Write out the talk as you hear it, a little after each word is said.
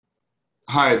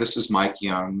Hi, this is Mike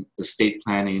Young, estate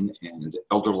planning and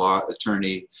elder law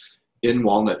attorney in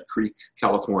Walnut Creek,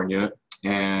 California,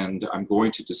 and I'm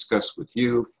going to discuss with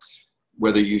you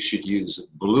whether you should use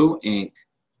blue ink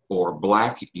or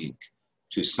black ink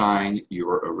to sign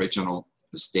your original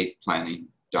estate planning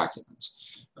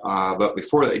documents. But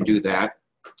before I do that,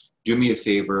 do me a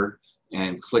favor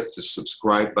and click the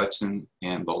subscribe button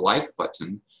and the like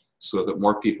button so that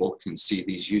more people can see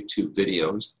these YouTube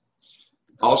videos.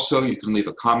 Also, you can leave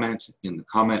a comment in the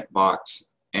comment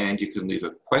box, and you can leave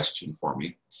a question for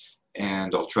me,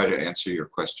 and I'll try to answer your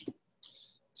question.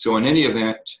 So in any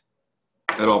event,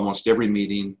 at almost every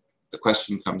meeting, the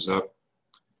question comes up,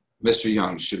 Mr.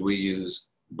 Young, should we use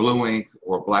blue ink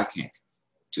or black ink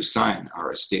to sign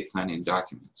our estate planning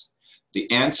documents?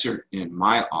 The answer in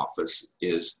my office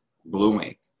is blue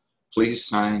ink. Please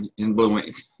sign in blue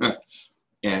ink.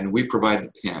 And we provide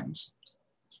the pens.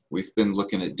 We've been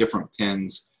looking at different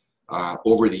pens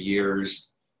over the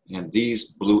years, and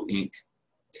these blue ink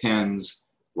pens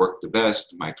work the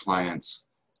best. My clients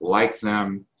like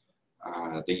them.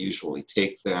 They usually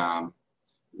take them.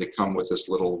 They come with this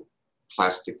little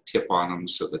plastic tip on them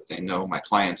so that they know, my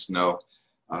clients know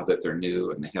that they're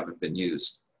new and they haven't been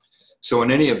used. So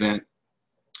in any event,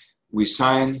 we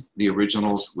sign the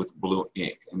originals with blue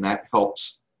ink, and that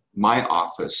helps my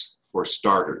office for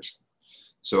starters.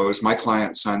 So as my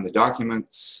clients sign the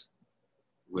documents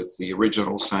with the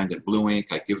original signed in blue ink,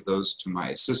 I give those to my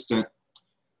assistant.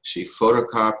 She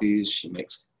photocopies, she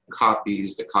makes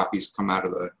copies. The copies come out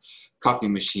of the copy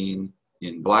machine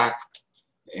in black,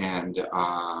 and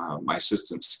my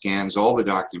assistant scans all the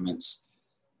documents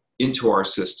into our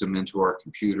system, into our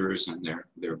computers, and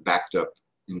they're backed up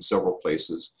in several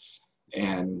places.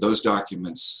 And those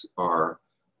documents are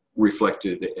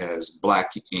reflected as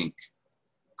black ink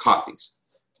copies.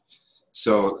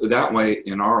 So that way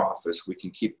in our office, we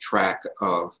can keep track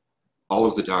of all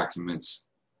of the documents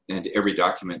and every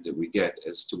document that we get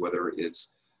as to whether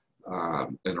it's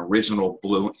an original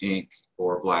blue ink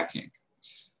or black ink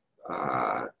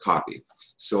copy.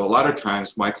 So a lot of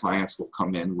times my clients will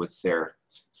come in with their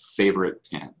favorite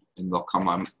pen, and they'll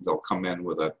come in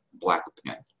with a black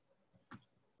pen.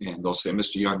 And they'll say,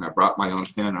 Mr. Young, I brought my own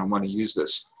pen, I want to use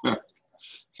this.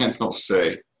 And they'll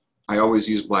say, I always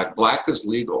use black. Black is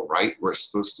legal, right? We're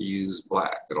supposed to use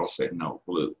black. And I'll say, no,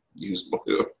 blue. Use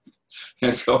blue.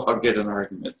 And so I'll get an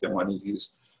argument. They want to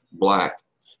use black.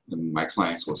 And my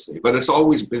clients will say, but it's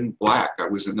always been black. I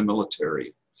was in the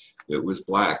military. It was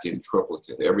black in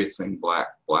triplicate. Everything black,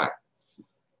 black.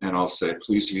 And I'll say,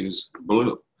 please use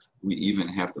blue. We even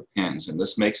have the pens. And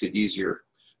this makes it easier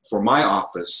for my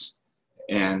office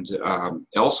and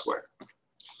elsewhere.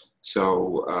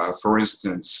 So, for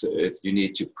instance, if you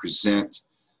need to present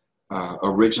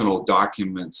original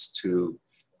documents to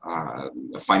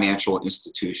a financial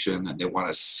institution and they want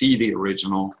to see the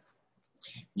original,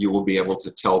 you will be able to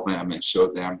tell them and show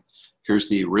them, here's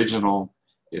the original.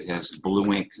 It has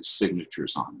blue ink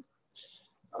signatures on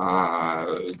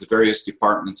it. The various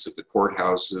departments of the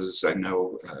courthouses, I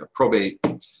know probate,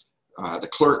 the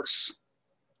clerks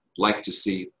like to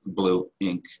see blue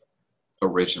ink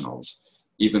originals.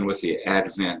 Even with the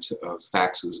advent of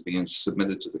faxes being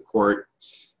submitted to the court,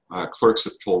 clerks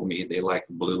have told me they like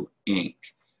blue ink.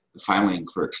 The filing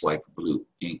clerks like blue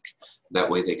ink. That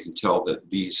way they can tell that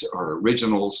these are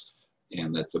originals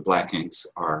and that the black inks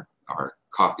are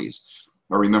copies.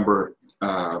 I remember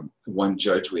one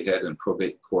judge we had in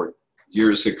probate court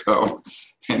years ago,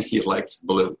 and he liked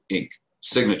blue ink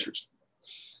signatures.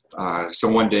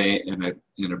 So one day,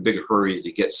 in a big hurry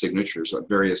to get signatures on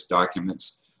various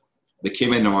documents, they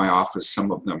came into my office,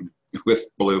 some of them with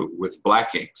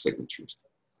black ink signatures.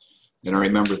 And I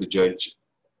remember the judge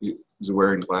was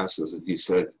wearing glasses, and he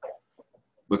said,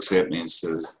 looks at me and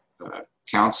says,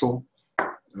 counsel,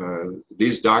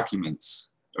 these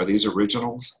documents, are these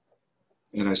originals?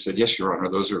 And I said, yes, Your Honor,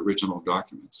 those are original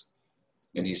documents.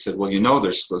 And he said, well, you know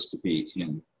they're supposed to be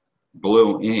in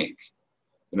blue ink.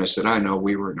 And I said, I know,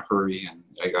 we were in a hurry and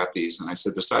I got these. And I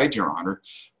said, besides, Your Honor,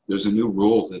 there's a new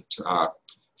rule that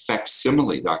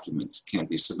facsimile documents can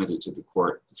be submitted to the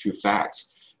court through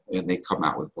fax, and they come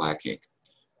out with black ink.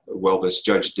 Well, this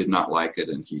judge did not like it,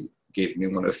 and he gave me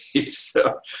one of these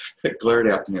that glared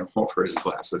at me over his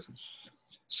glasses.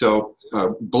 So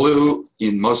blue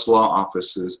in most law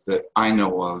offices that I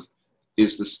know of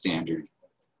is the standard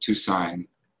to sign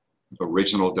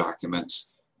original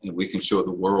documents, and we can show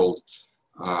the world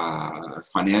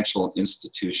financial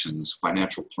institutions,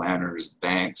 financial planners,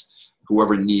 banks,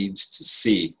 whoever needs to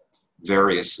see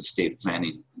various estate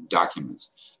planning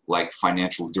documents like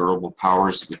financial durable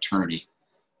powers of attorney,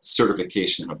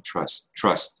 certification of trust,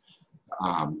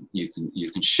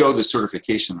 You can show the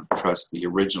certification of trust, the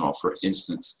original, for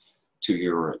instance, to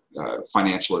your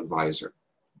financial advisor,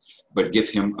 but give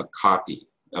him a copy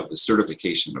of the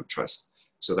certification of trust.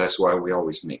 So that's why we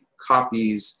always make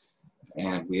copies,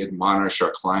 and we admonish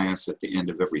our clients at the end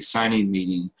of every signing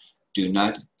meeting, do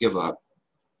not give up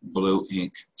blue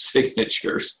ink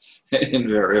signatures.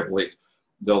 Invariably,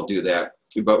 they'll do that.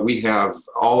 But we have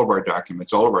all of our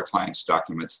documents, all of our clients'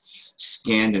 documents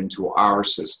scanned into our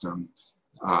system,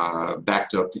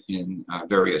 backed up in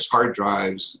various hard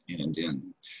drives and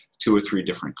in 2 or 3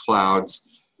 different clouds.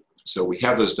 So we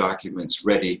have those documents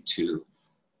ready to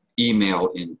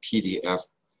email in PDF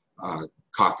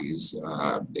copies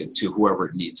to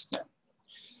whoever needs them.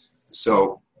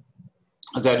 So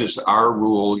that is our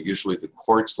rule. Usually the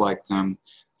courts like them,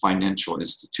 financial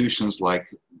institutions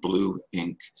like blue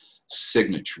ink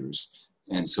signatures,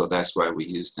 and so that's why we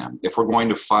use them. If we're going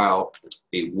to file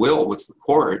a will with the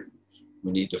court,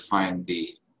 we need to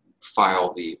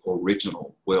file the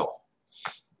original will.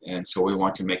 And so we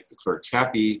want to make the clerks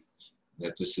happy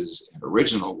that this is an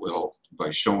original will by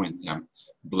showing them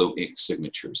blue ink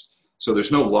signatures. So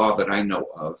there's no law that I know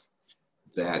of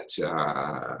that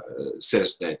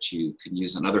says that you can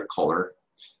use another color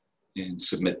and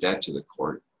submit that to the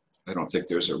court. I don't think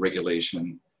there's a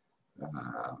regulation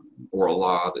or a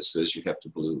law that says you have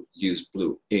to use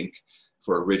blue ink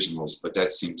for originals, but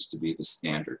that seems to be the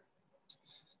standard.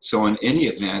 So in any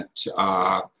event,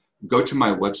 go to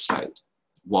my website,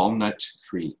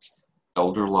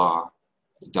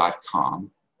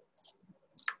 walnutcreekelderlaw.com,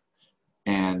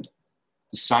 and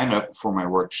sign up for my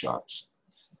workshops.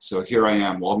 So here I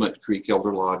am,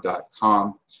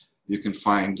 walnutcreekelderlaw.com. You can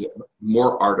find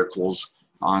more articles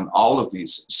on all of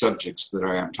these subjects that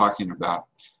I am talking about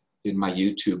in my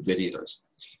YouTube videos.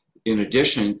 In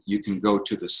addition, you can go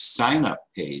to the sign-up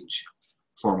page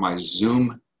for my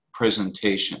Zoom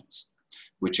presentations,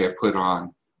 which I put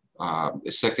on the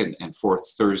 2nd and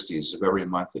 4th Thursdays of every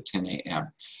month at 10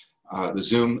 a.m. The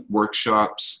Zoom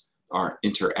workshops are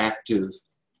interactive,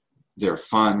 they're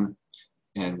fun,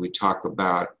 and we talk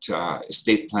about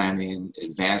estate planning,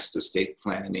 advanced estate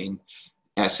planning,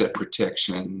 asset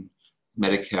protection,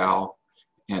 Medi-Cal,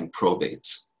 and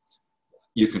probates.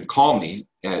 You can call me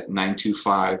at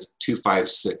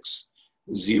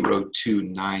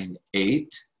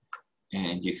 925-256-0298,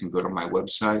 and you can go to my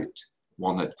website,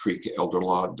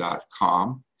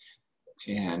 walnutcreekelderlaw.com,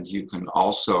 and you can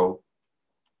also,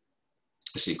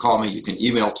 so you call me, you can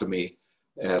email to me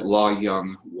at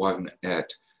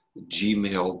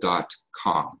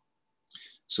lawyoung1@gmail.com.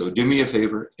 So do me a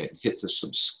favor and hit the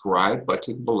subscribe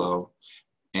button below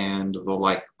and the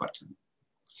like button.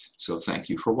 So thank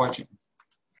you for watching.